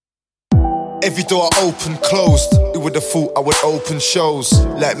Every door I opened, closed. Who would have thought I would open shows?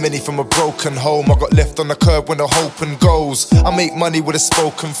 Like many from a broken home, I got left on the curb when the hoping goes. I make money with a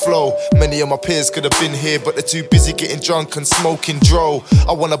spoken flow. Many of my peers could have been here, but they're too busy getting drunk and smoking dro.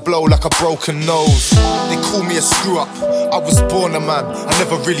 I wanna blow like a broken nose. They call me a screw up. I was born a man, I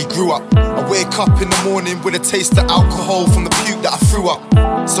never really grew up. I wake up in the morning with a taste of alcohol from the puke that I threw up.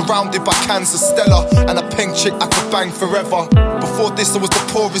 Surrounded by cans of Stella and a peng chick I could bang forever. Before this I was the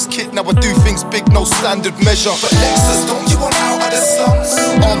poorest kid, now I do things big, no standard measure. But Lexus, don't you want out of the slums?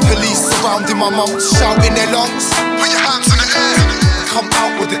 Armed police surrounding my mum, shouting their lungs. Put your hands in the air, come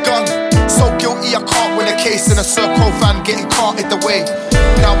out with a gun. So guilty I can't win a case in a circle van getting carted away.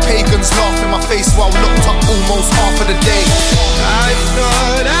 Now pagans laugh in my face while locked up almost half of the day. I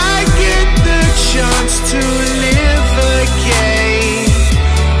thought I'd get the chance to live again.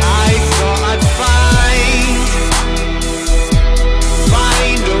 I thought I'd find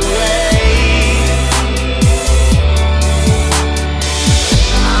a way.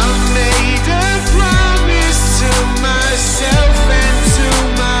 I made a promise to myself and to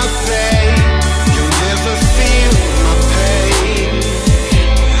my fate. You'll never feel my pain.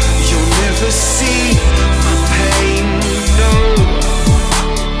 You'll never see my pain, no.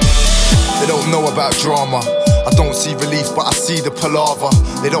 They don't know about drama. I don't see relief, but I see the palaver.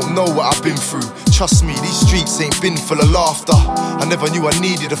 They don't know what I've been through. Trust me, these streets ain't been full of laughter. I never knew I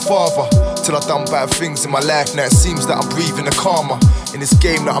needed a father till I done bad things in my life. Now it seems that I'm breathing a karma in this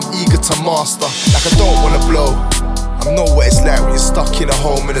game that I'm eager to master. Like I don't wanna blow. I know what it's like when you're stuck in a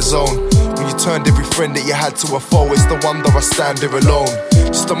home in a zone. When you turned every friend that you had to a foe. It's the wonder I stand there alone,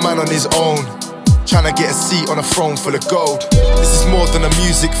 just a man on his own, trying to get a seat on a throne full of gold. This is more than a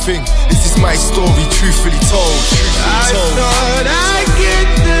music thing. This is my story, truthfully told. I thought I'd get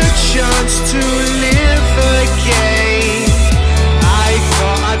the chance to live again. I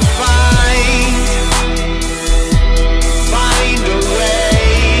thought I'd find a way.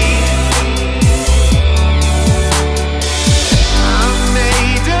 I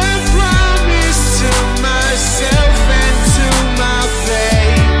made a promise to myself and to my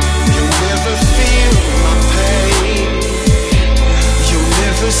fate. You'll never feel my pain. You'll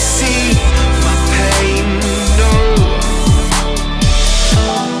never see my pain, no.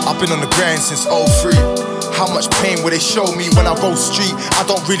 I've been on the grind since 03. How much pain will they show me when I roll street? I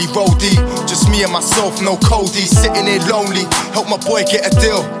don't really roll deep, just me and myself, no Cody. Sitting here lonely, help my boy get a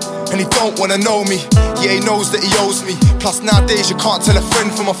deal, and he don't wanna know me. Yeah, he knows that he owes me. Plus nowadays you can't tell a friend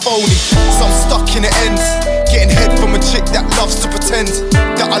from a phony. So I'm stuck in the ends, getting head from a chick that loves to pretend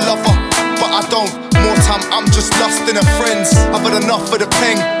that I love her, but I don't. More time I'm just lost in her friends. I've had enough of the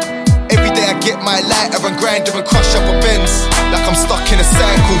peng. Every day I get my lighter and grinder and crush up a Benz. Like I'm stuck in a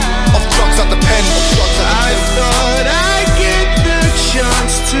cycle of drugs at the pen. I thought I'd get the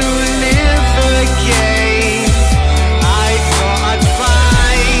chance to